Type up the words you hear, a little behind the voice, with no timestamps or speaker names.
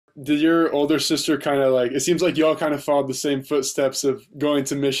Did your older sister kind of like, it seems like you all kind of followed the same footsteps of going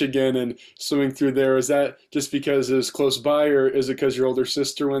to Michigan and swimming through there. Is that just because it was close by, or is it because your older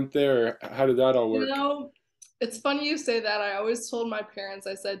sister went there? Or how did that all You work? know, it's funny you say that. I always told my parents,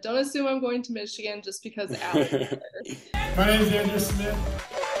 I said, don't assume I'm going to Michigan just because Allie's there. My name is Andrew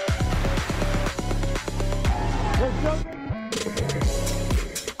Smitte.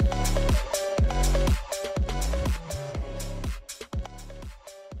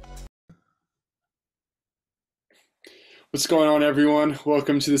 What's going on, everyone?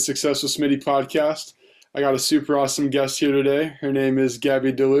 Welcome to the Successful Smitty podcast. I got a super awesome guest here today. Her name is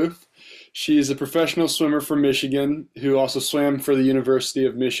Gabby Deloof. She's a professional swimmer from Michigan who also swam for the University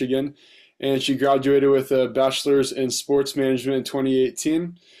of Michigan, and she graduated with a bachelor's in sports management in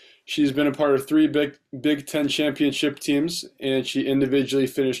 2018. She's been a part of three Big Ten championship teams, and she individually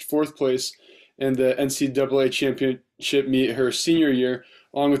finished fourth place in the NCAA Championship Meet her senior year,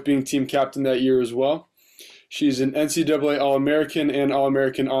 along with being team captain that year as well. She's an NCAA All-American and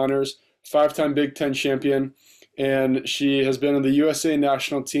All-American honors, five-time Big Ten champion, and she has been on the USA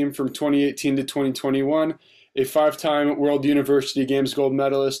national team from 2018 to 2021, a five-time World University Games gold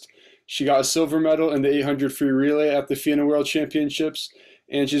medalist. She got a silver medal in the 800 free relay at the FINA World Championships,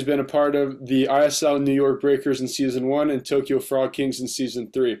 and she's been a part of the ISL New York Breakers in Season 1 and Tokyo Frog Kings in Season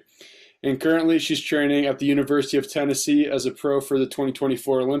 3. And currently, she's training at the University of Tennessee as a pro for the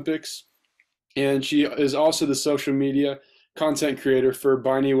 2024 Olympics. And she is also the social media content creator for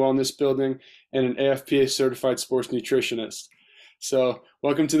Binding Wellness Building and an AFPA certified sports nutritionist. So,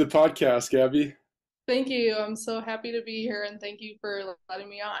 welcome to the podcast, Gabby. Thank you. I'm so happy to be here and thank you for letting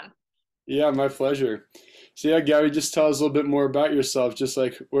me on. Yeah, my pleasure. So, yeah, Gabby, just tell us a little bit more about yourself. Just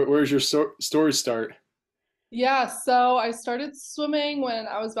like, where's your story start? Yeah, so I started swimming when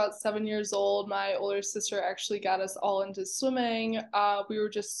I was about 7 years old. My older sister actually got us all into swimming. We were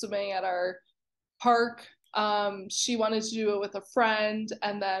just swimming at our park. She wanted to do it with a friend,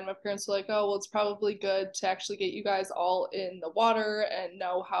 and then my parents were like, "Oh, well, it's probably good to actually get you guys all in the water and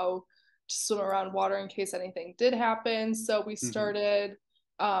know how to swim around water in case anything did happen." So we Hmm. started,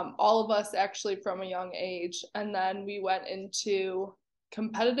 all of us actually from a young age, and then we went into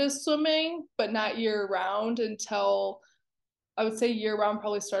competitive swimming, but not year round until I would say year round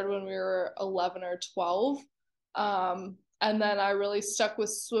probably started when we were 11 or 12. And then I really stuck with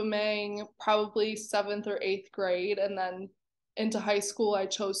swimming probably seventh or eighth grade. And then into high school, I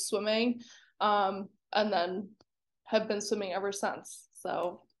chose swimming, and then have been swimming ever since.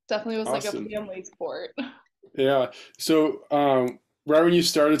 So definitely was like a Awesome. family sport. Yeah. So, right when you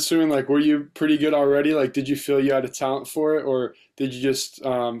started swimming, like, were you pretty good already? Like, did you feel you had a talent for it, or did you just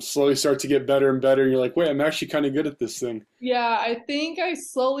slowly start to get better and better? And you're like, wait, I'm actually kind of good at this thing. Yeah, I think I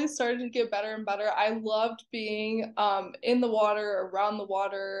slowly started to get better and better. I loved being in the water, around the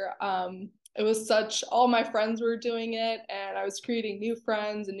water. It was such, all my friends were doing it, and I was creating new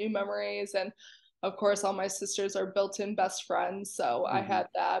friends and new memories. And of course, all my sisters are built-in best friends, so I Hmm. had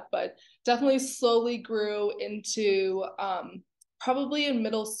that. But definitely slowly grew into probably in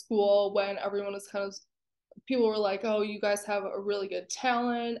middle school when everyone was kind of people were like, "Oh, you guys have a really good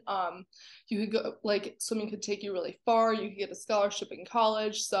talent. You could go like swimming could take you really far. You could get a scholarship in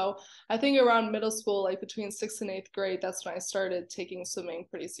college." So I think around middle school, like between sixth and eighth grade, that's when I started taking swimming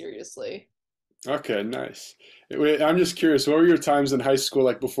pretty seriously. Okay, nice. Wait, I'm just curious, what were your times in high school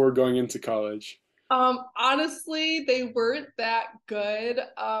like before going into college? Honestly, they weren't that good.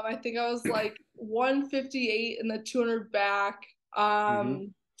 I think I was like 158 in the 200 back, Hmm.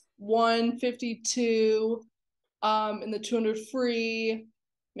 152 in the 200 free,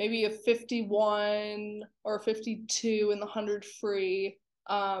 maybe a 51 or 52 in the 100 free.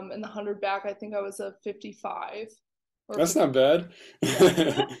 In the 100 back, I think I was a 55 or That's 50. not bad.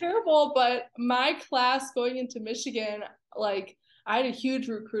 Yeah, not terrible, but my class going into Michigan, like I had a huge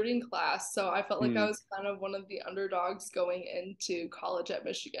recruiting class, so I felt like I Hmm. was kind of one of the underdogs going into college at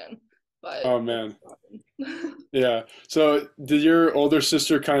Michigan, but Oh it man. was fun. Yeah. So did your older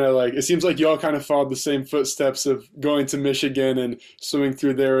sister kind of like, it seems like you all kind of followed the same footsteps of going to Michigan and swimming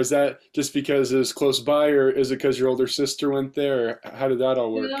through there. Is that just because it was close by, or is it because your older sister went there? Or how did that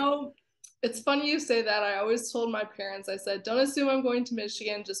all You work? know, it's funny you say that. I always told my parents, I said, don't assume I'm going to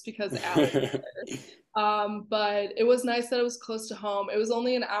Michigan just because Allie's there. But it was nice that it was close to home. It was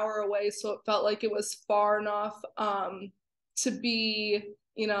only an hour away, so it felt like it was far enough to be,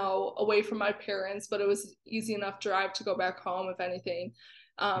 away from my parents, but it was easy enough drive to go back home if anything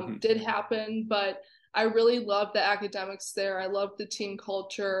Mhm. did happen. But I really loved the academics there. I loved the team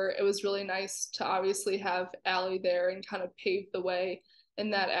culture. It was really nice to obviously have Allie there and kind of pave the way in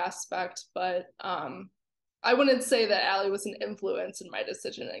that aspect. But I wouldn't say that Allie was an influence in my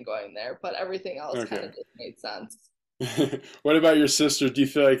decision in going there, but everything else kind Okay. of just made sense. What about your sisters? Do you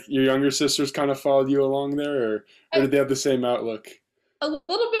feel like your younger sisters kind of followed you along there, or I, did they have the same outlook? a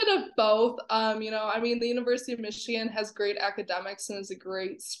little bit of both. I mean, the University of Michigan has great academics and is a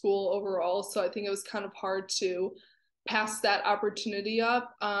great school overall. So I think it was kind of hard to pass that opportunity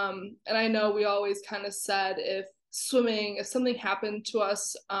up. And I know we always kind of said if something happened to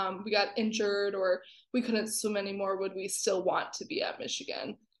us, we got injured or we couldn't swim anymore, would we still want to be at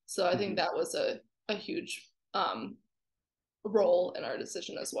Michigan? So I think Hmm. that was a huge role in our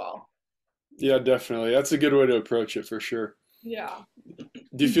decision as well. Yeah, definitely. That's a good way to approach it for sure. Yeah.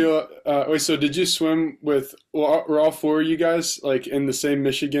 Do you feel, wait, so did you swim with, well, were all four of you guys like in the same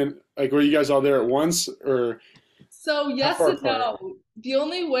Michigan? Like, were you guys all there at once, or So how yes far and apart? no. The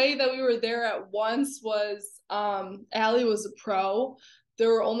only way that we were there at once was Allie was a pro. There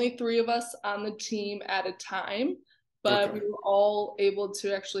were only three of us on the team at a time, but we Okay. were all able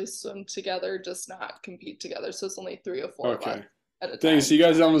to actually swim together, just not compete together. So it's only three or four of us Okay. at a Thanks. time. You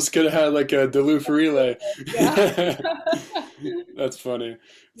guys almost could have had like a Duluth relay. Yeah. That's funny.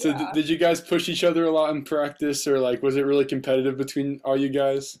 So Yeah. did you guys push each other a lot in practice, or like was it really competitive between all you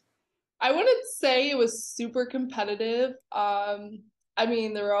guys? I wouldn't say it was super competitive. I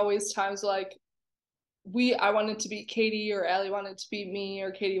mean, there were always times like I wanted to beat Katie or Allie wanted to beat me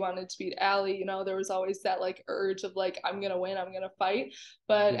or Katie wanted to beat Allie. There was always that like urge of like, I'm gonna win, I'm gonna fight.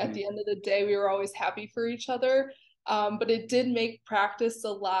 But at Hmm. the end of the day, we were always happy for each other. But it did make practice a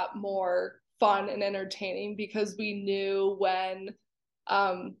lot more fun and entertaining because we knew when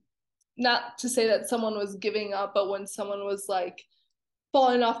um not to say that someone was giving up, but when someone was like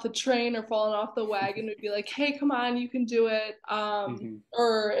falling off the train or falling off the wagon, would be like, hey, come on, you can do it. Hmm.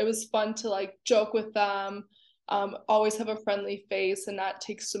 Or it was fun to like joke with them, always have a friendly face and not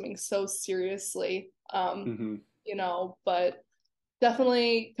take swimming so seriously. Hmm. But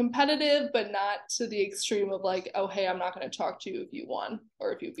definitely competitive, but not to the extreme of like, oh, hey, I'm not going to talk to you if you won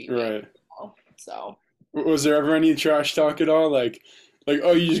or if you beat me. Right. So Was there ever any trash talk at all? Like,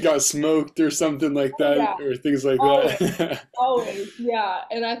 oh, you just got smoked or something like oh, that, yeah, or things like always. that? Always, yeah.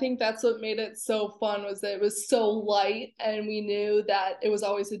 And I think that's what made it so fun was that it was so light and we knew that it was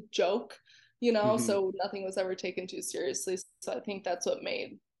always a joke, Hmm. so nothing was ever taken too seriously. So I think that's what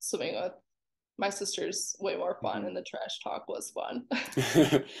made swimming with my sisters way more fun Hmm. and the trash talk was fun.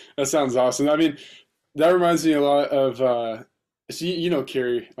 That sounds awesome. I mean, that reminds me a lot of so you know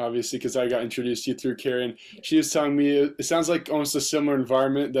Carrie obviously because I got introduced to you through Carrie, and she was telling me it sounds like almost a similar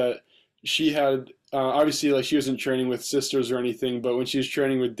environment that she had. Obviously, like she wasn't training with sisters or anything, but when she was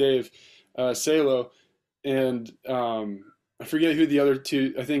training with Dave Salo, and I forget who the other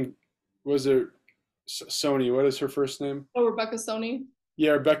two. I think was it Sony. What is her first name? Oh, Rebecca Sony.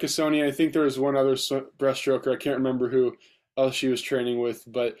 Yeah, Rebecca Sony. I think there was one other breaststroker. I can't remember who else she was training with,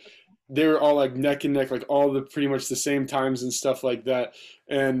 but they were all like neck and neck, like all the pretty much the same times and stuff like that.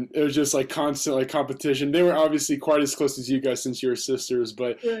 And it was just like constant like competition. They were obviously quite as close as you guys since you were sisters,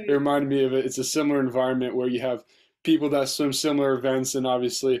 but it Right. reminded me of it. It's a similar environment where you have people that swim similar events, and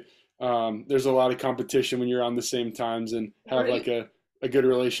obviously there's a lot of competition when you're on the same times and have like Right. a good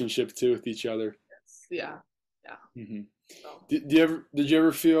relationship too with each other. Yes. Yeah. Yeah. Hmm. So. Did you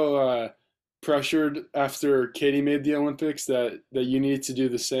ever feel pressured after Katie made the Olympics that you need to do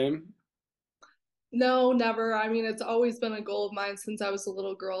the same? No, never. I mean, it's always been a goal of mine since I was a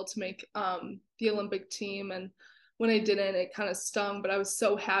little girl to make the Olympic team. And when I didn't, it kind of stung. But I was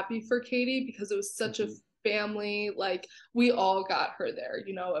so happy for Katie because it was such a Hmm. family. Like we all got her there.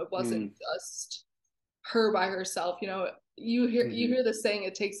 It wasn't Mm. just her by herself. You Hmm. hear the saying,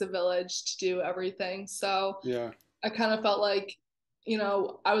 "It takes a village to do everything." So Yeah. I kind of felt like,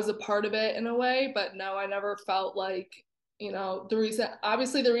 I was a part of it in a way, but no, I never felt like,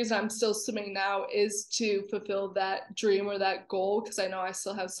 obviously the reason I'm still swimming now is to fulfill that dream or that goal because I know I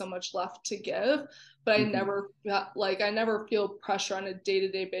still have so much left to give, but Hmm. I never feel pressure on a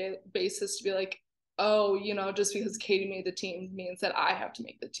day-to-day basis to be like, oh, just because Katie made the team means that I have to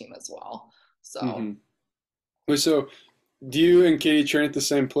make the team as well. So Hmm. Wait, so do you and Katie train at the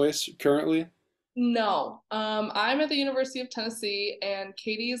same place currently? no, I'm at the University of Tennessee, and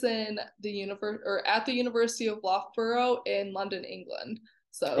Katie's in the at the University of Loughborough in London, England.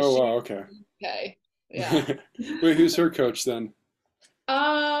 So Oh she's wow, okay. okay. Yeah. Wait, who's her coach then?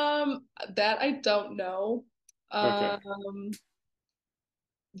 That I don't know. Okay. Um,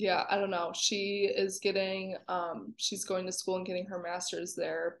 yeah, I don't know. She's going to school and getting her master's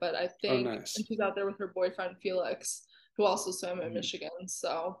there, but I Oh think, and nice. she's out there with her boyfriend Felix, who also swam at Hmm. Michigan.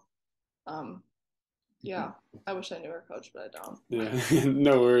 So, um, Hmm. yeah, I wish I knew her coach, but I don't. Yeah,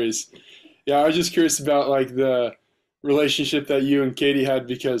 no worries. Yeah, I was just curious about like the relationship that you and Katie had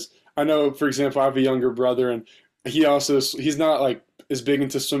because I know, for example, I have a younger brother and he's not like as big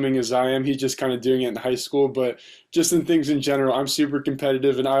into swimming as I am. He's just kind of doing it in high school, but just in things in general, I'm super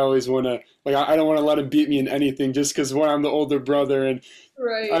competitive and I always want to like I don't want to let him beat me in anything just because when I'm the older brother and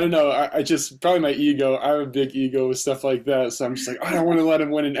I Right. don't know, I just probably my ego. I have a big ego with stuff like that, so I'm just like I don't want to let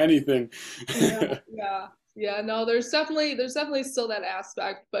him win in anything. Yeah, yeah, yeah. No, there's definitely still that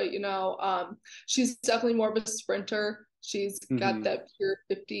aspect, but she's definitely more of a sprinter. She's got Hmm. that pure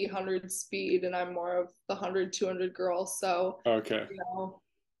 50, 100 speed, and I'm more of the 100, 200 girl. So, Okay. you know,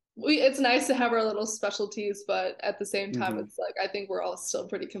 it's nice to have our little specialties, but at the same time, Hmm. it's like I think we're all still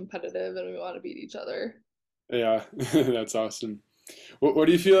pretty competitive and we want to beat each other. Yeah, that's awesome. What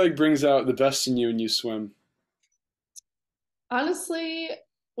do you feel like brings out the best in you when you swim? Honestly,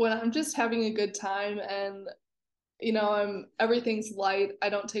 when I'm just having a good time and I'm everything's light. I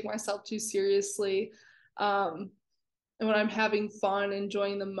don't take myself too seriously. Um, and when I'm having fun,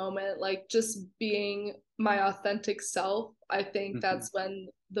 enjoying the moment, like just being my authentic self, I think Hmm. that's when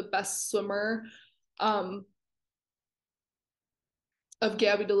the best swimmer um, of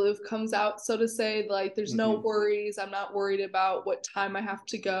Gabby Deloof comes out, so to say. Like, there's no Hmm. worries. I'm not worried about what time I have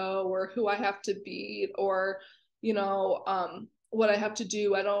to go or who I have to beat or, what I have to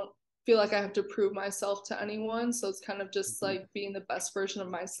do. I don't feel like I have to prove myself to anyone. So it's kind of just Hmm. like being the best version of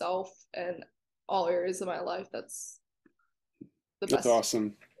myself in all areas of my life. That's the That's best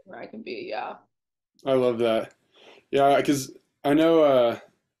awesome. where I can be. Yeah. I love that. Yeah, because I know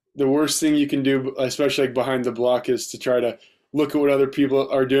the worst thing you can do, especially like behind the block, is to try to look at what other people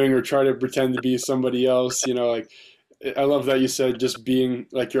are doing or try to pretend to be somebody else. Like I love that you said just being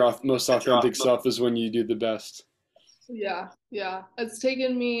like your most authentic self is when you do the best. Yeah. Yeah. It's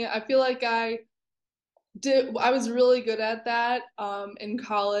taken me, I feel like I was really good at that in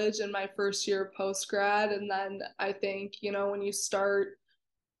college in my first year of post grad, and then I think when you start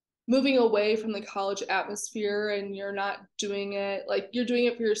moving away from the college atmosphere and you're not doing it like you're doing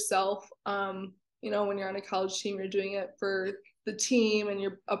it for yourself. When you're on a college team, you're doing it for the team and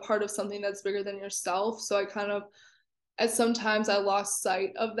you're a part of something that's bigger than yourself. So I kind of at sometimes I lost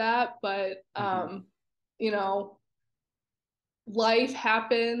sight of that, but Hmm. you know life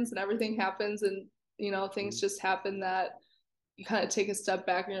happens and everything happens, and things Hmm. just happen that you kind of take a step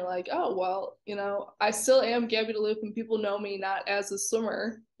back and you're like, oh, well, I still am Gabby Deloof and people know me not as a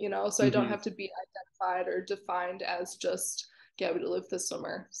swimmer, so I don't Hmm. have to be identified or defined as just Gabby Deloof, the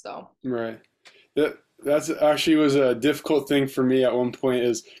swimmer. So, Right. That's actually was a difficult thing for me at one point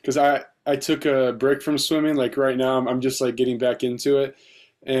is because I took a break from swimming. Like right now, I'm just like getting back into it,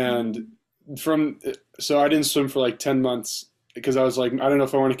 and mhm. from so I didn't swim for like 10 months because I was like I don't know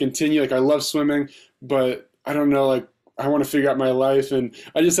if I want to continue. Like I love swimming, but I don't know like I want to figure out my life, and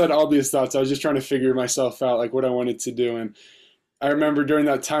I just had all these thoughts. I was just trying to figure myself out, like what I wanted to do, and I remember during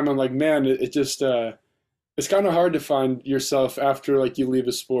that time, I'm like, man, it just it's kind of hard to find yourself after like you leave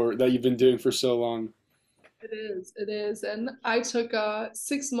a sport that you've been doing for so long. It is. And I took a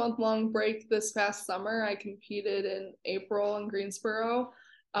 6 month long break this past summer. I competed in April in Greensboro.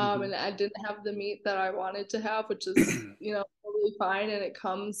 Hmm. And I didn't have the meet that I wanted to have, which is, totally fine. And it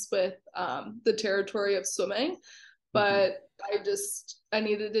comes with the territory of swimming. Hmm. But I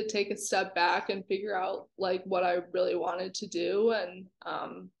needed to take a step back and figure out like what I really wanted to do. And,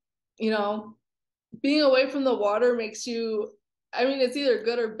 you know, being away from the water makes you, I mean, it's either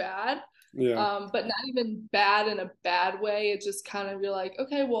good or bad, Yeah. but not even bad in a bad way. It just kind of, you're like,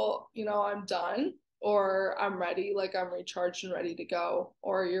 okay, well, I'm done, or I'm ready, like I'm recharged and ready to go,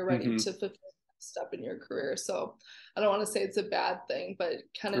 or you're ready Hmm. to fulfill the next step in your career. So I don't want to say it's a bad thing, but it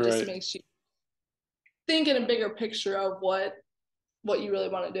kind of just Right. makes you think in a bigger picture of what you really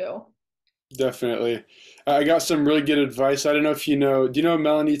want to do. Definitely. I got some really good advice. I don't know if you know, do you know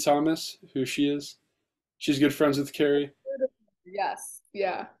Melanie Thomas, who she is? She's good friends with Carrie. Yes.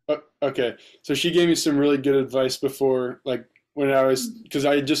 Yeah. Okay. So she gave me some really good advice before, like when I was, because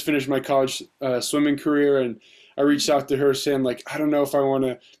I had just finished my college swimming career and I reached out to her saying, like, I don't know if I want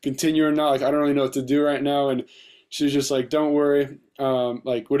to continue or not. Like, I don't really know what to do right now. And she was just like, don't worry.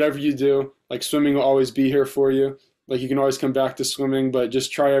 Like, whatever you do, like, swimming will always be here for you. Like, you can always come back to swimming, but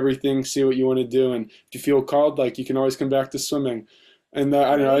just try everything, see what you want to do. And if you feel called, like, you can always come back to swimming. And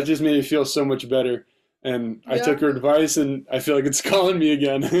I don't know, it Right. just made me feel so much better. And I Yeah. took her advice, and I feel like it's calling me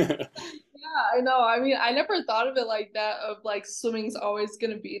again. Yeah, I know. I mean, I never thought of it like that, of like swimming's always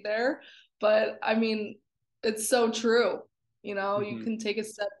going to be there. But I mean, it's so true. You Hmm. can take a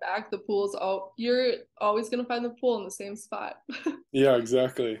step back. The pool's you're always going to find the pool in the same spot. Yeah,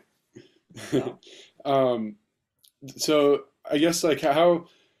 exactly. So, um, so I guess like how,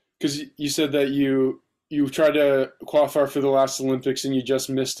 because you said that you tried to qualify for the last Olympics and you just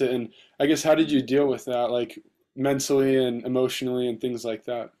missed it. And I guess how did you deal with that, like mentally and emotionally and things like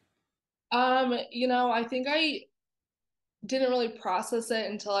that? I think I didn't really process it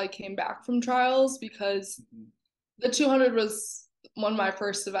until I came back from trials because the 200 was one of my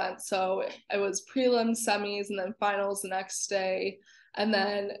first events. So it was prelims, semis, and then finals the next day. And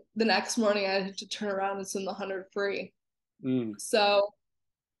then the next morning I had to turn around and swim the 100 free. Mm, So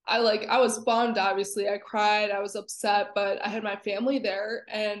I was bummed, obviously. I cried, I was upset, but I had my family there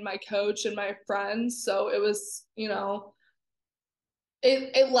and my coach and my friends. So it was,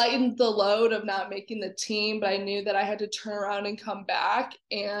 it lightened the load of not making the team, but I knew that I had to turn around and come back.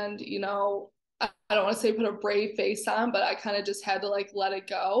 And, I don't want to say put a brave face on, but I kind of just had to like let it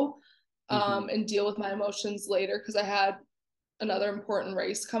go, hmm and deal with my emotions later because I had another important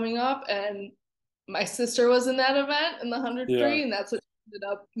race coming up. And my sister was in that event in the 100 Yeah, free, and that's what ended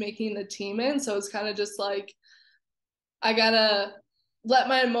up making the team in. So it's kind of just like, I gotta let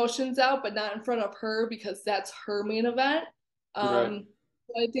my emotions out, but not in front of her because that's her main event. right.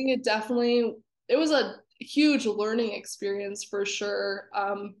 So I think it was a huge learning experience for sure.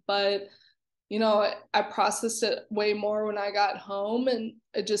 But I processed it way more when I got home, and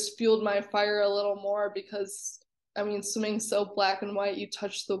it just fueled my fire a little more because I mean, swimming's so black and white. You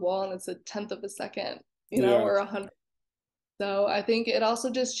touch the wall and it's a tenth of a second, Yeah, or 100. So I think it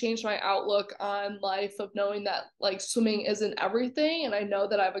also just changed my outlook on life of knowing that like swimming isn't everything. And I know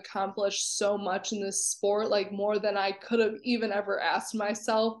that I've accomplished so much in this sport, like more than I could have even ever asked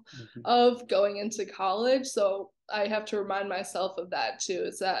myself hmm of going into college. So I have to remind myself of that too,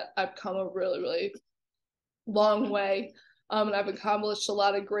 is that I've come a really, really long way. And I've accomplished a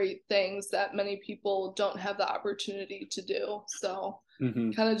lot of great things that many people don't have the opportunity to do. So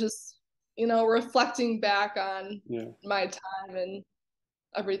hmm kind of just, reflecting back on yeah, my time and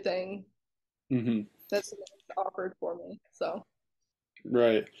everything hmm that's offered for me. So,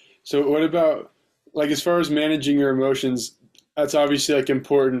 right. So what about like as far as managing your emotions? That's obviously like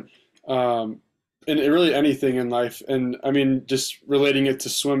important, um, in really anything in life. And I mean, just relating it to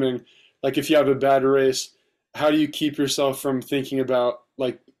swimming, like if you have a bad race, how do you keep yourself from thinking about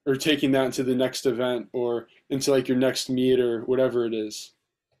like or taking that into the next event or into like your next meet or whatever it is?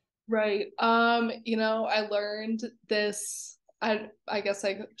 right. I learned this. I guess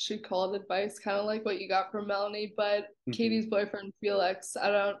I should call it advice, kind of like what you got from Melanie, but hmm Katie's boyfriend Felix,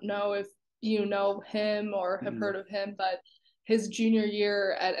 I don't know if you know him or have hmm heard of him, but his junior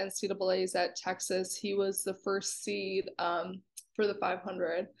year at NCAA's at Texas, he was the first seed for the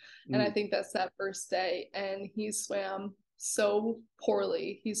 500. And I mm think that's that first day. And he swam so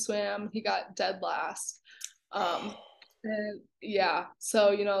poorly. He got dead last. Um, and yeah,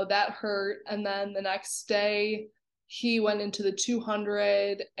 so that hurt. And then the next day, he went into the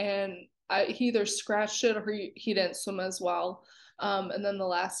 200, and he either scratched it or he didn't swim as well. And then the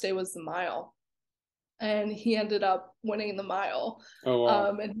last day was the mile, and he ended up winning the mile. Oh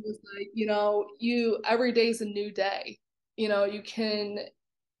wow. And he was like, you every day's a new day.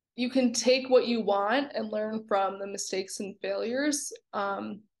 You can take what you want and learn from the mistakes and failures,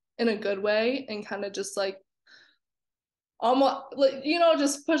 in a good way, and kind of just like almost like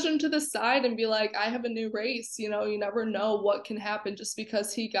just push him to the side and be like, I have a new race. You never know what can happen. Just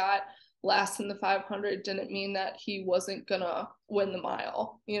because he got last in the 500 didn't mean that he wasn't gonna win the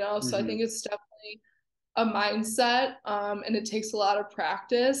mile. So I hmm think it's definitely a mindset, and it takes a lot of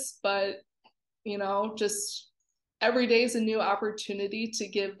practice, but just every day is a new opportunity to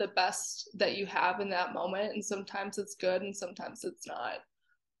give the best that you have in that moment, and sometimes it's good and sometimes it's not.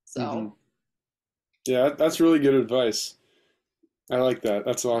 hmm So Yeah, that's really good advice. I like that.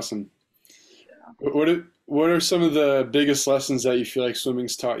 That's awesome. What are some of the biggest lessons that you feel like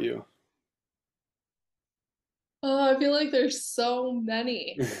swimming's taught you? I feel like there's so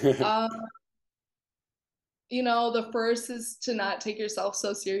many. um the first is to not take yourself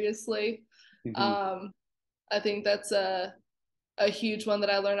so seriously. hmm um I think that's a huge one that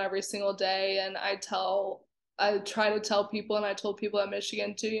I learn every single day. And I try to tell people, and I told people at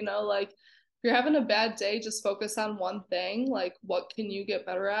Michigan too, like if you're having a bad day, just focus on one thing. Like, what can you get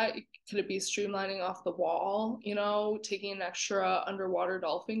better at? Could it be streamlining off the wall, taking an extra underwater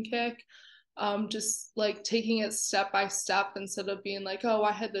dolphin kick? Just like taking it step by step instead of being like, oh,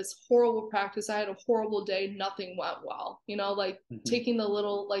 I had this horrible practice, I had a horrible day, nothing went well. Like hmm taking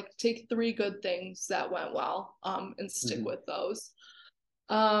take three good things that went well, and stick hmm with those.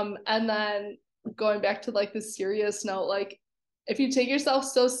 And then going back to like the serious note, like if you take yourself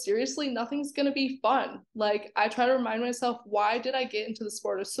so seriously, nothing's going to be fun. Like, I try to remind myself, why did I get into the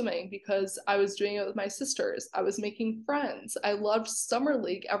sport of swimming? Because I was doing it with my sisters. I was making friends. I loved summer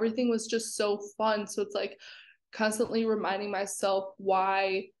league. Everything was just so fun. So it's like constantly reminding myself,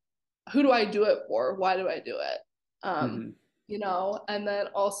 who do I do it for? Why do I do it? You know, and then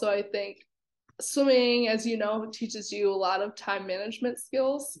also I think swimming, as you know, teaches you a lot of time management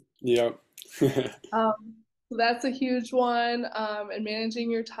skills. Yep. So that's a huge one. And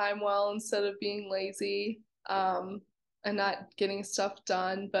managing your time well instead of being lazy, and not getting stuff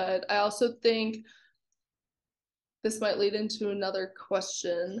done. But I also think this might lead into another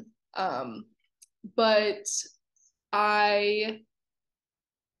question. But I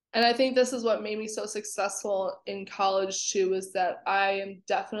think this is what made me so successful in college too, is that I am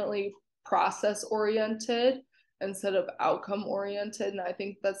definitely process oriented instead of outcome oriented. And I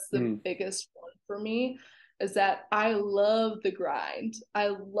think that's the biggest one for me, is that I love the grind. I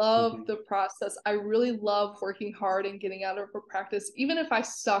love the process. I really love working hard and getting out of a practice, even if I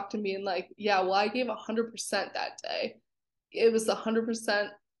sucked and being like, yeah, well, I gave 100% that day. It was 100%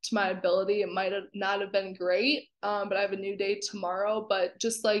 to my ability. It might have not have been great, but I have a new day tomorrow. But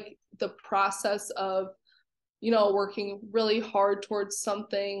just like the process of, you know, working really hard towards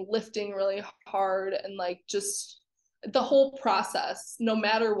something, lifting really hard, and like just the whole process, no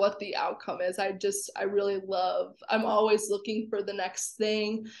matter what the outcome is, I really love. I'm always looking for the next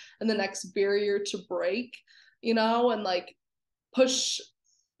thing and the next barrier to break, you know, and like push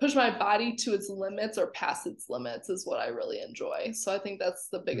my body to its limits or past its limits is what I really enjoy. So I think that's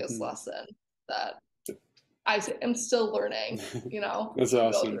the biggest lesson that I am still learning, you know. That's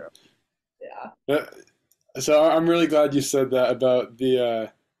awesome. Yeah. So I'm really glad you said that about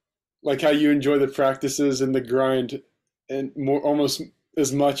the like how you enjoy the practices and the grind, and more, almost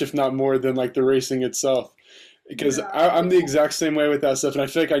as much, if not more, than like the racing itself. Because I'm the exact same way with that stuff, and I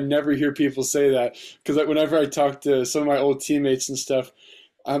feel like I never hear people say that. Because like, whenever I talk to some of my old teammates and stuff,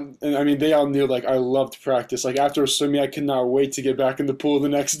 and I mean, they all knew like I loved practice. Like after swimming, I could not wait to get back in the pool the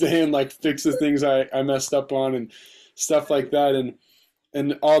next day and like fix the things I messed up on and stuff like that.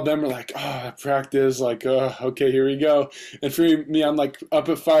 And all of them are like, oh, practice, like, oh, okay, here we go. And for me, I'm like up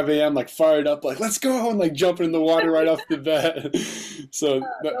at 5 a.m., like fired up, like, let's go, and like jumping in the water right off the bat. So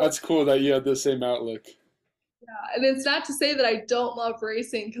that's cool that you had the same outlook. Yeah, and it's not to say that I don't love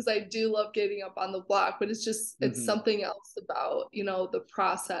racing, because I do love getting up on the block, but it's just, it's something else about, you know, the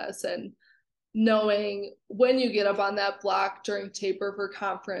process and knowing when you get up on that block during taper for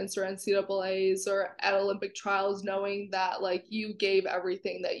conference or NCAAs or at Olympic trials, knowing that like you gave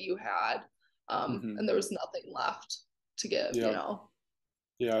everything that you had, and there was nothing left to give, you know?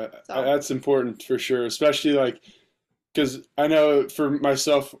 Yeah, so that's important for sure, especially like, because I know for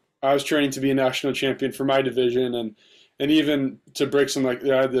myself, I was training to be a national champion for my division, and even to break some, like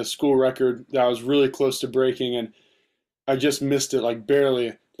I had the school record that I was really close to breaking, and I just missed it like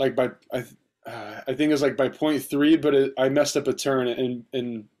barely, like by I think it was like by 0.3, but I messed up a turn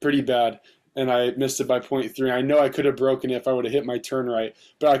and pretty bad, and I missed it by 0.3. I know I could have broken it if I would have hit my turn right,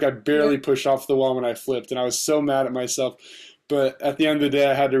 but like I barely pushed off the wall when I flipped, and I was so mad at myself. But at the end of the day,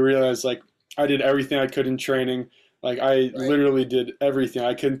 I had to realize like I did everything I could in training. Like I literally did everything.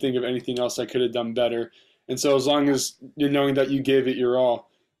 I couldn't think of anything else I could have done better. And so as long as you're knowing that you gave it your all,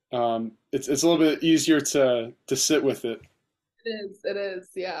 it's a little bit easier to sit with it. It is,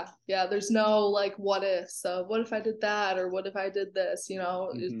 yeah. There's no like what if, so what if I did that, or what if I did this, you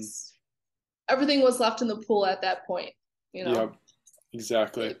know? It's everything was left in the pool at that point, you know. Yep,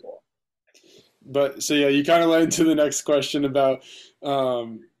 exactly. Really cool. But so yeah, you kind of led into the next question about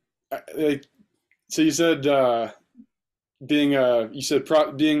like, so you said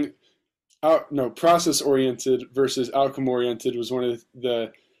process oriented versus outcome oriented was one of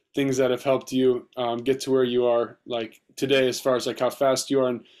the things that have helped you get to where you are like today, as far as like how fast you are.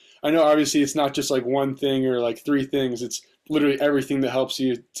 And I know obviously it's not just like one thing or like three things, it's literally everything that helps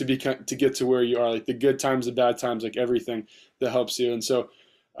you to get to where you are, like the good times, the bad times, like everything that helps you. And so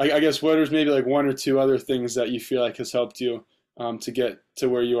I guess what is maybe like one or two other things that you feel like has helped you to get to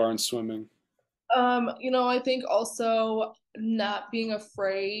where you are in swimming? You know, I think also not being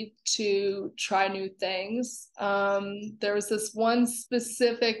afraid to try new things. There was this one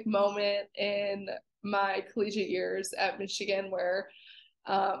specific moment in my collegiate years at Michigan where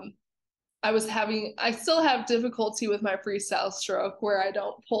I still have difficulty with my freestyle stroke, where I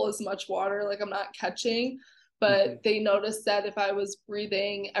don't pull as much water, like I'm not catching, but they noticed that if I was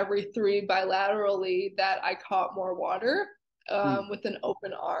breathing every 3 bilaterally, that I caught more water with an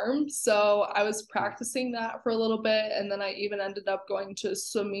open arm. So I was practicing that for a little bit, and then I even ended up going to a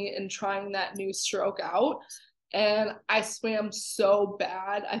swim meet and trying that new stroke out. and I swam so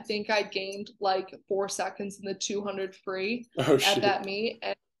bad. I think I gained like 4 seconds in the 200 free Oh at shit. that meet,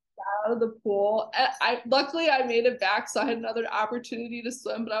 and out of the pool. I luckily I made it back, so I had another opportunity to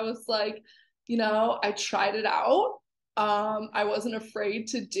swim. But I was like, I tried it out. I wasn't afraid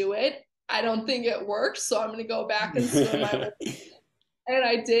to do it. I don't think it worked, so I'm gonna go back and swim my old. And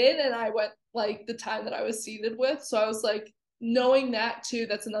I did, and I went like the time that I was seated with. So I was like, knowing that too,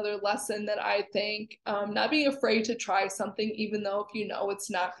 that's another lesson that I think, not being afraid to try something, even though if you know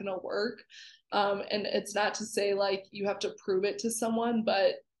it's not gonna work. And it's not to say like you have to prove it to someone,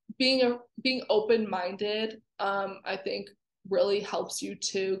 but being open-minded, I think really helps you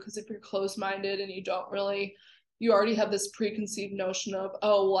too. Because if you're closed-minded and you already have this preconceived notion of,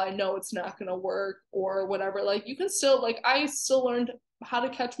 oh, well, I know it's not going to work or whatever. Like you can still, like I still learned how to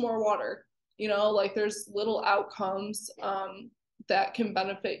catch more water. Like there's little outcomes that can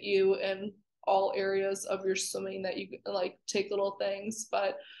benefit you in all areas of your swimming, that you like take little things.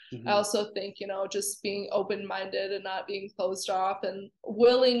 But I also think, just being open-minded and not being closed off and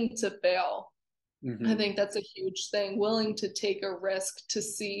willing to fail. I think that's a huge thing, willing to take a risk to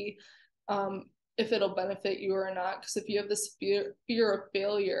see if it'll benefit you or not. Because if you have this fear of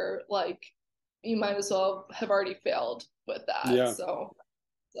failure, like you might as well have already failed with that. Yeah. So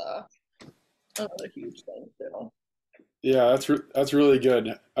another huge thing too. Yeah, that's really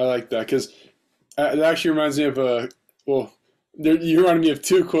good. I like that because it actually reminds me of you reminded me of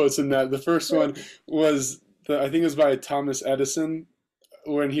two quotes in that. The first one was I think it was by Thomas Edison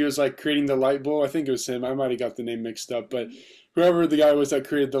when he was like creating the light bulb. I think it was him. I might have got the name mixed up, but whoever the guy was that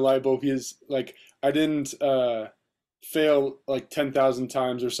created the light bulb, he's like, I didn't fail like 10,000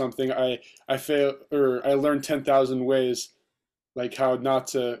 times or something. I fail or I learned 10,000 ways like how not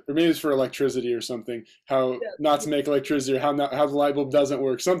to, or maybe it's for electricity or something, how not to make electricity, or how the light bulb doesn't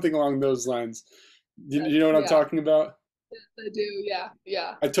work, something along those lines. Do you know what I'm talking about? Yes, I do. Yeah,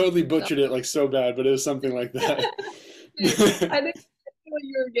 yeah. I totally No. butchered it like so bad, but it was something like that. I think what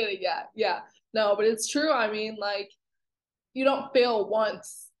you were getting at. Yeah. No, but it's true. I mean, like, you don't fail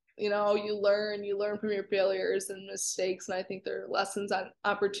once. You learn from your failures and mistakes. And I think there are lessons and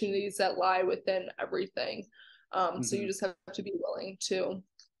opportunities that lie within everything. So you just have to be willing to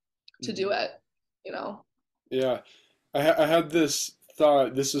do it, Yeah. I had this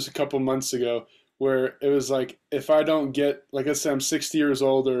thought, this was a couple months ago, where it was like, if I don't get, like I said, I'm 60 years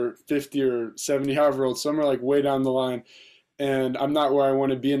old or 50 or 70, however old, somewhere like way down the line, and I'm not where I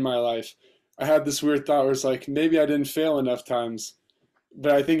want to be in my life. I had this weird thought where it's like, maybe I didn't fail enough times.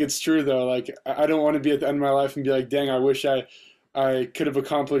 But I think it's true though. Like, I don't want to be at the end of my life and be like, dang, I wish I could have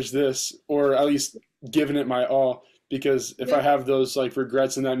accomplished this or at least given it my all. Because if I have those like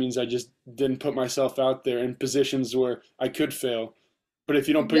regrets, and that means I just didn't put myself out there in positions where I could fail. But if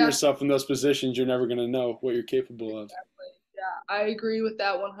you don't put yourself in those positions, you're never going to know what you're capable of. Exactly. Yeah, I agree with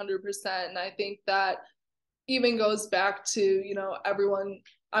that 100%. And I think that even goes back to, everyone.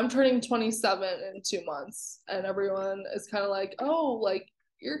 I'm turning 27 in 2 months, and everyone is kind of like, oh, like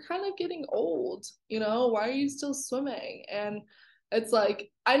you're kind of getting old, why are you still swimming? And it's like,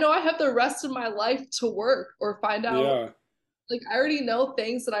 I know I have the rest of my life to work or find out. Yeah. Like I already know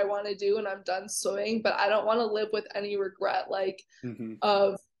things that I want to do and I'm done swimming, but I don't want to live with any regret, like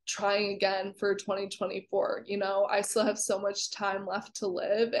of trying again for 2024. I still have so much time left to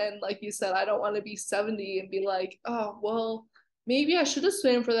live. And like you said, I don't want to be 70 and be like, oh, well, maybe I should have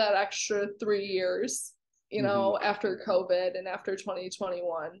swam for that extra 3 years, after COVID and after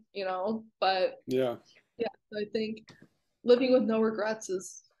 2021, but yeah, I think living with no regrets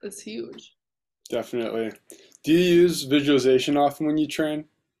is huge. definitely. Do you use visualization often when you train?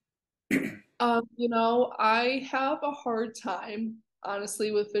 I have a hard time,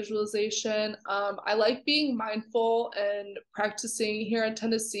 honestly, with visualization. I like being mindful and practicing here in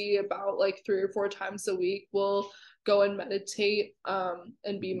Tennessee about like 3 or 4 times a week. We'll go and meditate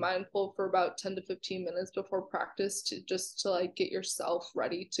and be mindful for about 10 to 15 minutes before practice to like get yourself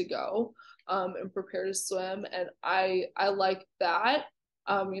ready to go and prepare to swim. And I like that.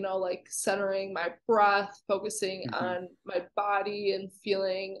 Like centering my breath, focusing on my body and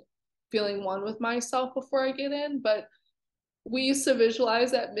feeling one with myself before I get in. But we used to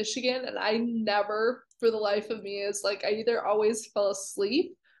visualize at Michigan, and I never, for the life of me, is like I either always fell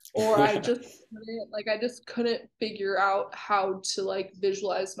asleep or I just couldn't figure out how to like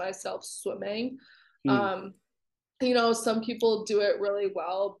visualize myself swimming. Some people do it really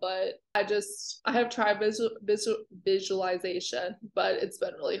well, but I have tried visualization, but it's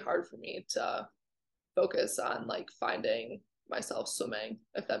been really hard for me to focus on like finding myself swimming,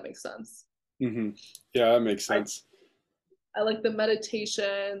 if that makes sense. Yeah, that makes sense. I like the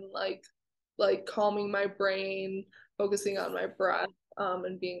meditation, like like calming my brain, focusing on my breath,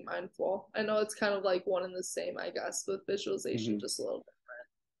 and being mindful. I know it's kind of like one and the same, I guess, with visualization, Hmm. just a little different.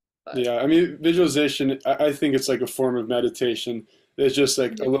 But Yeah, I mean, visualization, I think it's like a form of meditation. It's just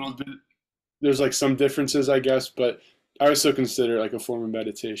like a yeah, little bit, there's like some differences, I guess, but I would still consider it like a form of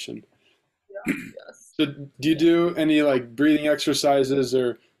meditation. yeah, yes. So do you do any like breathing exercises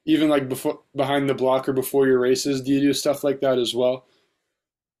or even like before behind the block or before your races? Do you do stuff like that as well?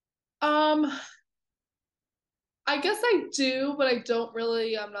 Um, I guess I do, but I don't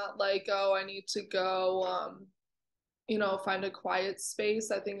really, I'm not like, oh, I need to go, find a quiet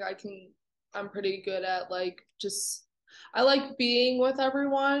space. I think I'm pretty good at like just, I like being with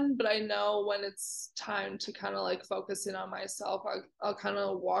everyone, but I know when it's time to kind of like focus in on myself, I'll kind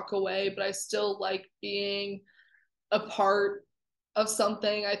of walk away, but I still like being a part of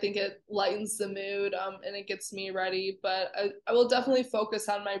something. I think it lightens the mood, and it gets me ready. But I will definitely focus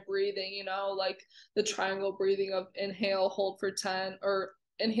on my breathing, like the triangle breathing of inhale, hold for 10, or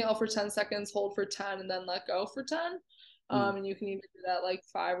inhale for 10 seconds, hold for 10, and then let go for 10. Mm, And you can even do that like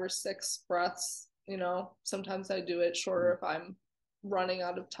 5 or 6 breaths. Sometimes I do it shorter mm, if I'm running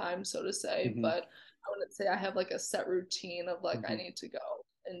out of time, so to say. mhm, But I wouldn't say I have like a set routine of like I mhm. need to go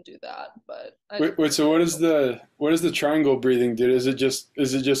and do that. But I Wait, definitely so do what it. is the triangle breathing do? Is it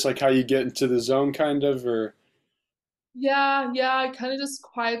just like how you get into the zone kind of or Yeah, yeah, it kind of just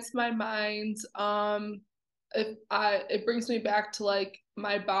quiets my mind. It brings me back to like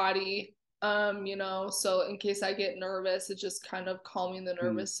my body. So in case I get nervous, it's just kind of calming the mm.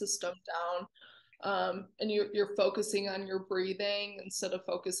 nervous system down. And you're focusing on your breathing instead of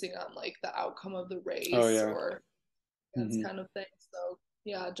focusing on like the outcome of the Oh race yeah. or that Hmm. kind of thing. So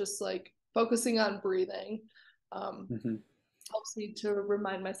yeah, just like focusing on breathing, um, Hmm. helps me to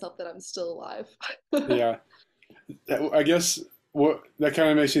remind myself that I'm still alive. Yeah. I guess what that kind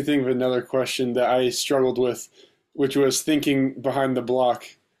of makes me think of another question that I struggled with, which was thinking behind the block.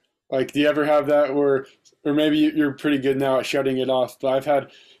 Like, do you ever have that where, or maybe you're pretty good now at shutting it off, but I've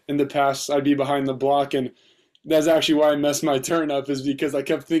had in the past, I'd be behind the block and that's actually why I messed my turn up is because I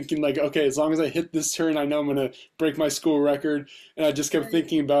kept thinking like, okay, as long as I hit this turn, I know I'm gonna break my school record, and I just kept Right.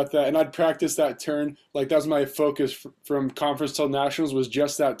 thinking about that, and I'd practice that turn. Like that was my focus from conference till nationals was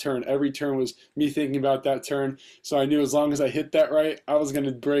just that turn. Every turn was me thinking about that turn, so I knew as long as I hit that right, I was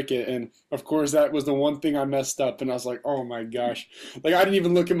gonna break it. And of course, that was the one thing I messed up, and I was like, oh my gosh, like I didn't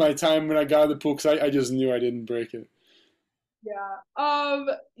even look at my time when I got out of the pool because I just knew I didn't break it. Yeah.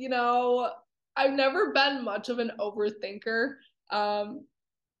 I've never been much of an overthinker. Um,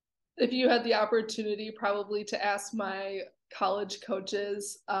 if you had the opportunity probably to ask my college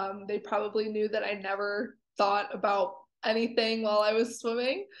coaches, they probably knew that I never thought about anything while I was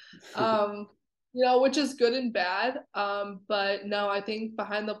swimming. Um, which is good and bad. But no, I think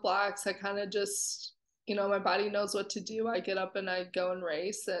behind the blocks, I kind of just, my body knows what to do. I get up and I go and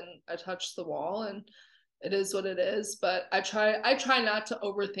race and I touch the wall and it is what it is. But I try not to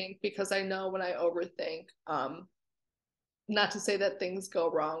overthink because I know when I overthink, not to say that things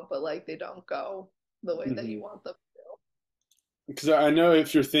go wrong, but like they don't go the way that you Hmm. want them Because I know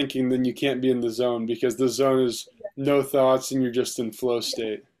if you're thinking, then you can't be in the zone because the zone is to. no thoughts and you're just in flow Yeah,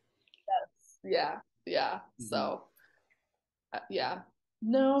 state. yeah, yeah. Hmm. So, yeah.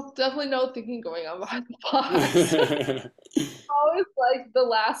 No, definitely no thinking going on behind the box. Always like the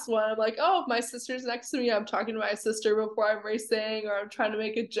last one. I'm like, oh, if my sister's next to me, I'm talking to my sister before I'm racing, or I'm trying to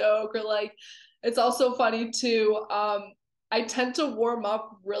make a joke, or like, it's also funny too. I tend to warm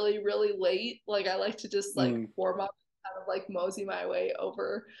up really, really late. Like, I like to just like Mm. warm up, kind of like mosey my way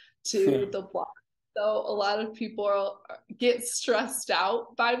over to the block. So a lot of people get stressed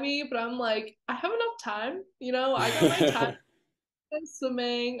out by me, but I'm like, I have enough time. I got my time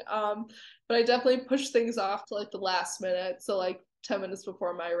swimming. But I definitely push things off to like the last minute. So like 10 minutes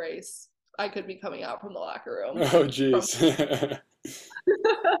before my race, I could be coming out from the locker room Oh, from geez.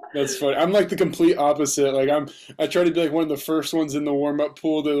 That's funny. I'm like the complete opposite. I try to be like one of the first ones in the warm up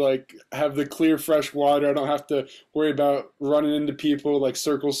pool to like have the clear, fresh water. I don't have to worry about running into people like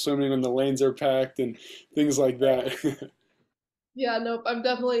circle swimming when the lanes are packed and things like that. Yeah, nope. I'm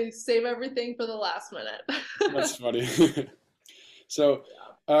definitely save everything for the last minute. That's funny. So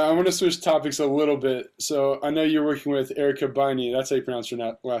I want to switch topics a little bit. So I know you're working with Erica Biney. That's how you pronounce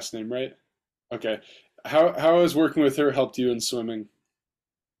her last name, right? Okay. How has working with her helped you in swimming?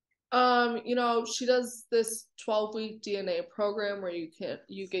 She does this 12-week DNA program where you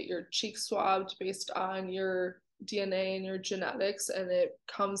get your cheek swabbed based on your DNA and your genetics, and it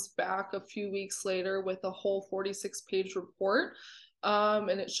comes back a few weeks later with a whole 46-page report.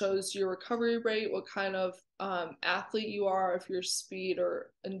 And it shows your recovery rate, what kind of athlete you are, if you're speed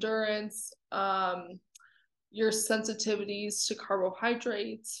or endurance, your sensitivities to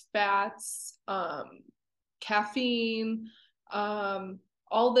carbohydrates, fats, caffeine,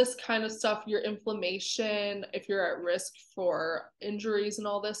 all this kind of stuff, your inflammation, if you're at risk for injuries and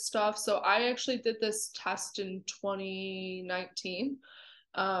all this stuff. So I actually did this test in 2019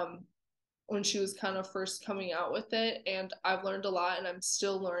 when she was kind of first coming out with it. And I've learned a lot, and I'm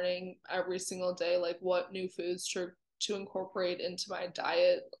still learning every single day, like what new foods to incorporate into my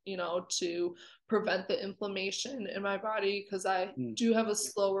diet, to prevent the inflammation in my body, because I do have a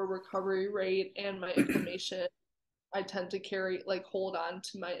slower recovery rate, and my inflammation, I tend to hold on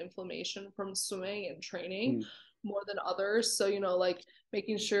to my inflammation from swimming and training more than others. So, like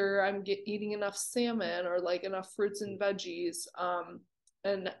making sure I'm eating enough salmon or like enough fruits and veggies,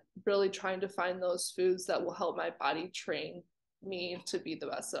 and really trying to find those foods that will help my body train me to be the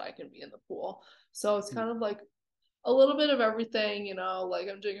best that I can be in the pool. So it's kind of like a little bit of everything, like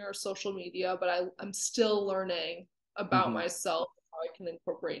I'm doing our social media, but I'm still learning about myself, how I can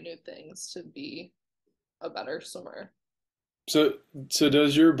incorporate new things to be a better swimmer. So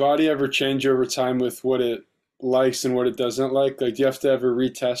does your body ever change over time with what it likes and what it doesn't like? Like, do you have to ever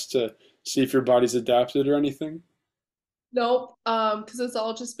retest to see if your body's adapted or anything? Nope, because it's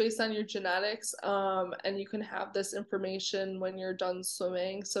all just based on your genetics, and you can have this information when you're done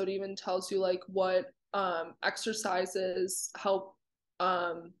swimming. So it even tells you like what exercises help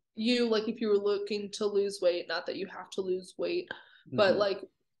you, like if you were looking to lose weight, not that you have to lose weight, but like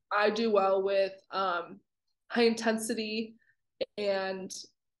I do well with high intensity and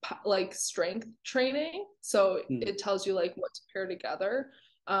like strength training. So it tells you like what to pair together,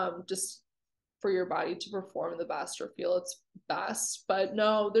 just for your body to perform the best or feel its best. But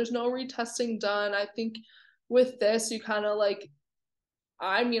no, there's no retesting done. I think with this, you kind of like,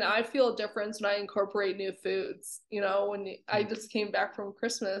 I feel a difference when I incorporate new foods. I just came back from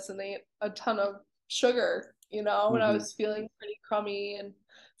Christmas and ate a ton of sugar, and I was feeling pretty crummy and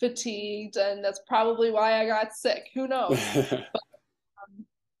fatigued, and that's probably why I got sick. Who knows? But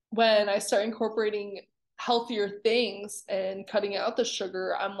when I start incorporating healthier things and cutting out the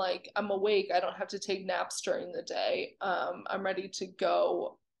sugar, I'm awake. I don't have to take naps during the day. I'm ready to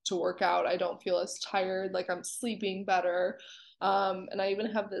go to work out. I don't feel as tired, like I'm sleeping better. And I even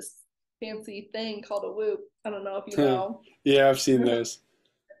have this fancy thing called a Whoop. I don't know if you know. Yeah, I've seen those.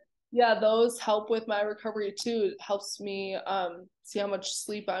 Yeah, those help with my recovery too. It helps me see how much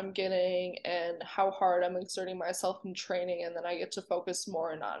sleep I'm getting and how hard I'm exerting myself in training, and then I get to focus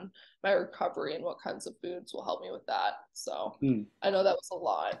more on my recovery and what kinds of foods will help me with that. So I know that was a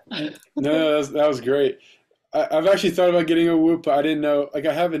lot. No, that was great. I've actually thought about getting a Whoop, but I didn't know. Like,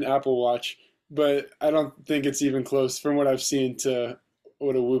 I have an Apple Watch, but I don't think it's even close from what I've seen to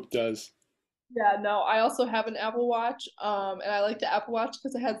what a Whoop does. Yeah, no, I also have an Apple Watch, and I like the Apple Watch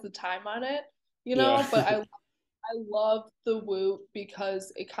because it has the time on it, Yeah. but I love the Whoop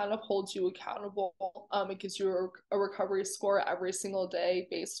because it kind of holds you accountable. It gives you a recovery score every single day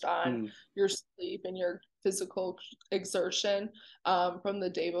based on your sleep and your physical exertion from the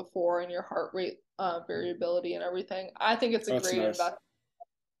day before, and your heart rate variability and everything. I think it's a That's great nice. investment.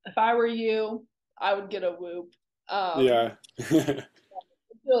 If I were you, I would get a Whoop. Yeah.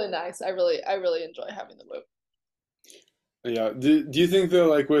 It's really nice. I really enjoy having the Whoop. Yeah. Do you think though,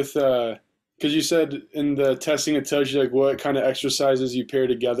 like with because you said in the testing it tells you like what kind of exercises you pair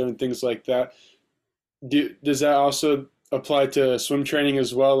together and things like that. Does that also apply to swim training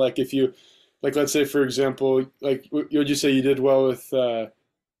as well? Like if you like let's say for example, like would you say you did well with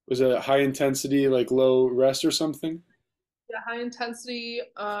was it high intensity like low rest or something? Yeah, high intensity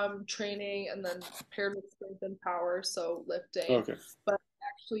training, and then paired with strength and power, so lifting. Okay. But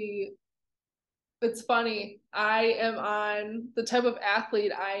actually, it's funny. I am on the type of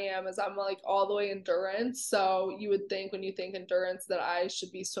athlete I am is I'm like all the way endurance. So you would think when you think endurance that I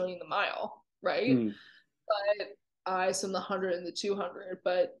should be swimming the mile, right? Hmm. But I swim the 100 and the 200.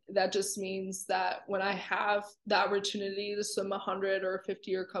 But that just means that when I have the opportunity to swim 100 or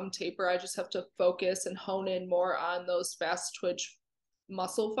 50 or come taper, I just have to focus and hone in more on those fast twitch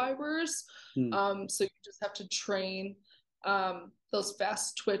muscle fibers. Hmm. So you just have to train those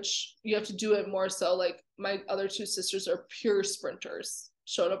fast twitch. You have to do it more so. Like my other two sisters are pure sprinters,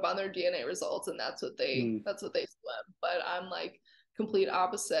 showed up on their DNA results, and Hmm. that's what they swim. But I'm like complete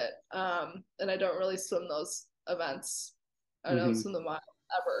opposite. And I don't really swim those events. I don't Hmm. swim the mile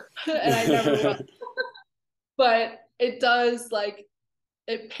ever, and I never will. But it does like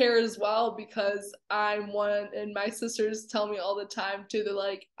it pairs well because I'm one, and my sisters tell me all the time too. They're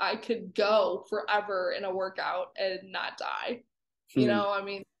like, I could go forever in a workout and not die. Hmm. I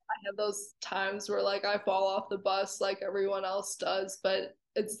mean, I have those times where like I fall off the bus like everyone else does, but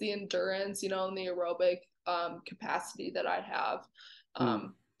it's the endurance, and the aerobic capacity that I have Hmm.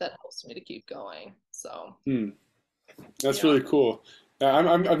 that helps me to keep going. So, Hmm. That's yeah. really cool.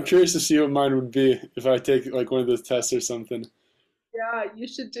 I'm curious to see what mine would be if I take like one of those tests or something. Yeah, you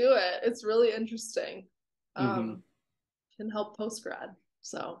should do it. It's really interesting. Hmm. Um, can help post grad.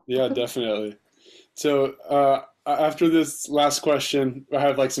 So, Yeah, definitely. So after this last question, I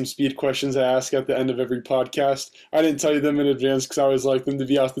have like some speed questions I ask at the end of every podcast. I didn't tell you them in advance because I always like them to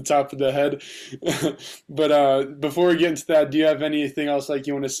be off the top of the head. But before we get into that, do you have anything else like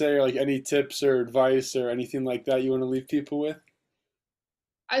you want to say, or like any tips or advice or anything like that you want to leave people with?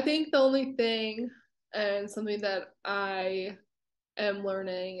 I think the only thing and something that I am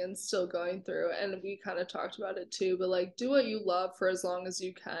learning and still going through, and we kind of talked about it too, but like do what you love for as long as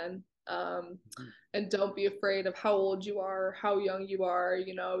you can. And don't be afraid of how old you are, how young you are.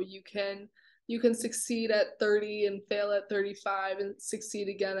 You can succeed at 30 and fail at 35 and succeed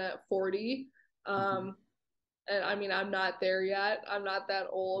again at 40. Mhm. Um, and I mean, I'm not there yet. I'm not that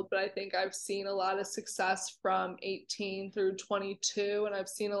old, but I think I've seen a lot of success from 18 through 22, and I've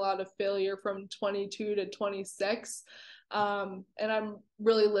seen a lot of failure from 22 to 26. And I'm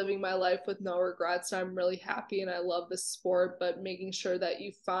really living my life with no regrets. I'm really happy and I love this sport, but making sure that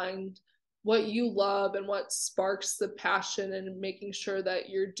you find what you love and what sparks the passion, and making sure that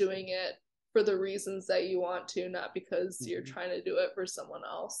you're doing it for the reasons that you want to, not because you're Mhm. trying to do it for someone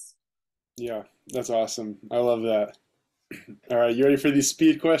else. Yeah, that's awesome. I love that. All right, you ready for these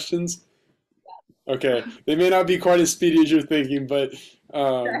speed questions? Okay, they may not be quite as speedy as you're thinking, but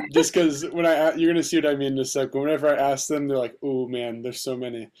Okay. just because you're gonna see what I mean in a second. Whenever I ask them, they're like, "Oh man, there's so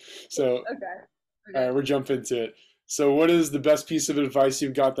many." So, Okay. all Okay. right, we're jumping into it. So, what is the best piece of advice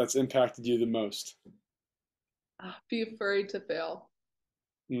you've got that's impacted you the most? Be afraid to fail.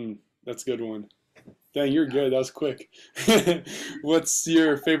 Hmm, that's a good one. Dang, you're Yeah. good. That was quick. What's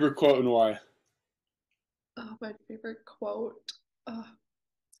your favorite quote and why? Oh, my favorite quote. Oh,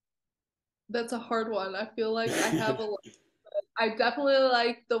 that's a hard one. I feel like I have a. I definitely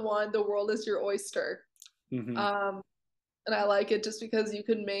like the one, "The world is your oyster." Hmm. Um, and I like it just because you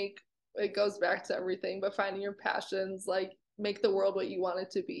can make it goes back to everything, but finding your passions, like make the world what you want it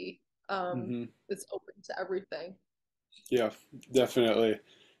to be. Um, Hmm. it's open to everything. Yeah, definitely.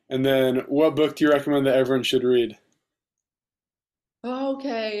 And then, what book do you recommend that everyone should read?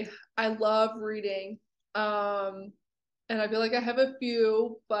 Okay, I love reading. Um, and I feel like I have a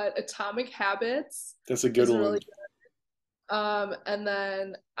few, but Atomic Habits That's a good is one. really good. And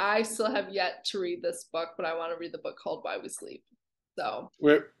then I still have yet to read this book, but I want to read the book called Why We Sleep. So,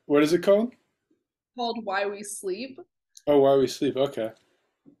 Where, what is it called? called Why We Sleep. Oh, Why We Sleep. Okay.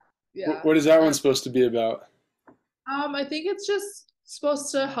 Yeah. What is that one Uh, supposed to be about? I think it's just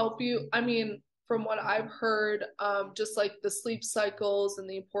supposed to help you. I mean, from what I've heard, just like the sleep cycles and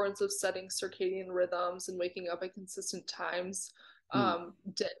the importance of setting circadian rhythms and waking up at consistent times, Hmm.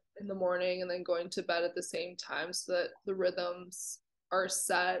 in the morning and then going to bed at the same time so that the rhythms are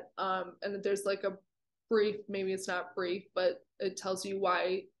set. And there's like a brief, maybe it's not brief, but it tells you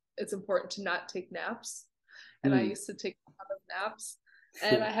why it's important to not take naps. And I Hmm. used to take a lot of naps,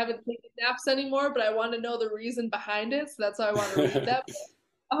 and I haven't taken naps anymore, but I want to know the reason behind it. So that's why I want to read that.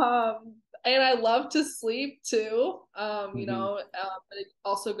 And I love to sleep too. Hmm. But it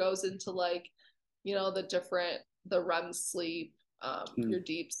also goes into like, the REM sleep, Hmm. your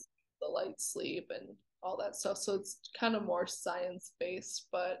deep, the light sleep, and all that stuff. So it's kind of more science based,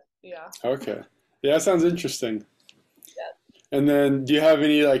 but yeah. Okay. Yeah, that sounds interesting. Yeah. And then, do you have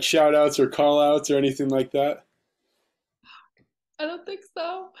any like shout outs or call outs or anything like that? I don't think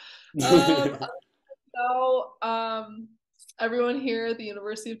so. Um, So, everyone here at the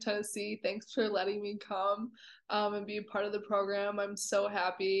University of Tennessee, thanks for letting me come and be a part of the program. I'm so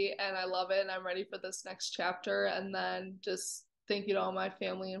happy and I love it, and I'm ready for this next chapter. And then just thank you to all my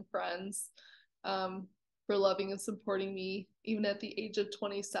family and friends um, for loving and supporting me, even at the age of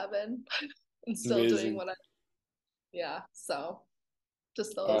 27, and still doing Amazing. what yeah. So,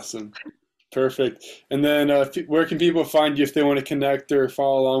 just those. Awesome. Perfect. And then, where can people find you if they want to connect or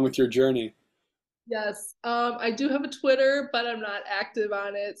follow along with your journey? Yes, I do have a Twitter, but I'm not active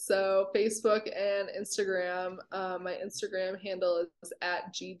on it. So Facebook and Instagram. My Instagram handle is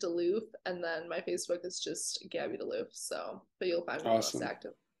at G Deloof, and then my Facebook is just Gabby Deloof. So, but you'll find me most Awesome.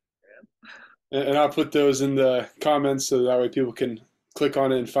 active on Instagram. And I'll put those in the comments so that way people can click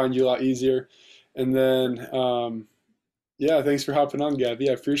on it and find you a lot easier. And then, yeah, thanks for hopping on, Gabby.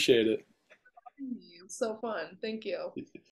 I appreciate it. So fun. Thank you.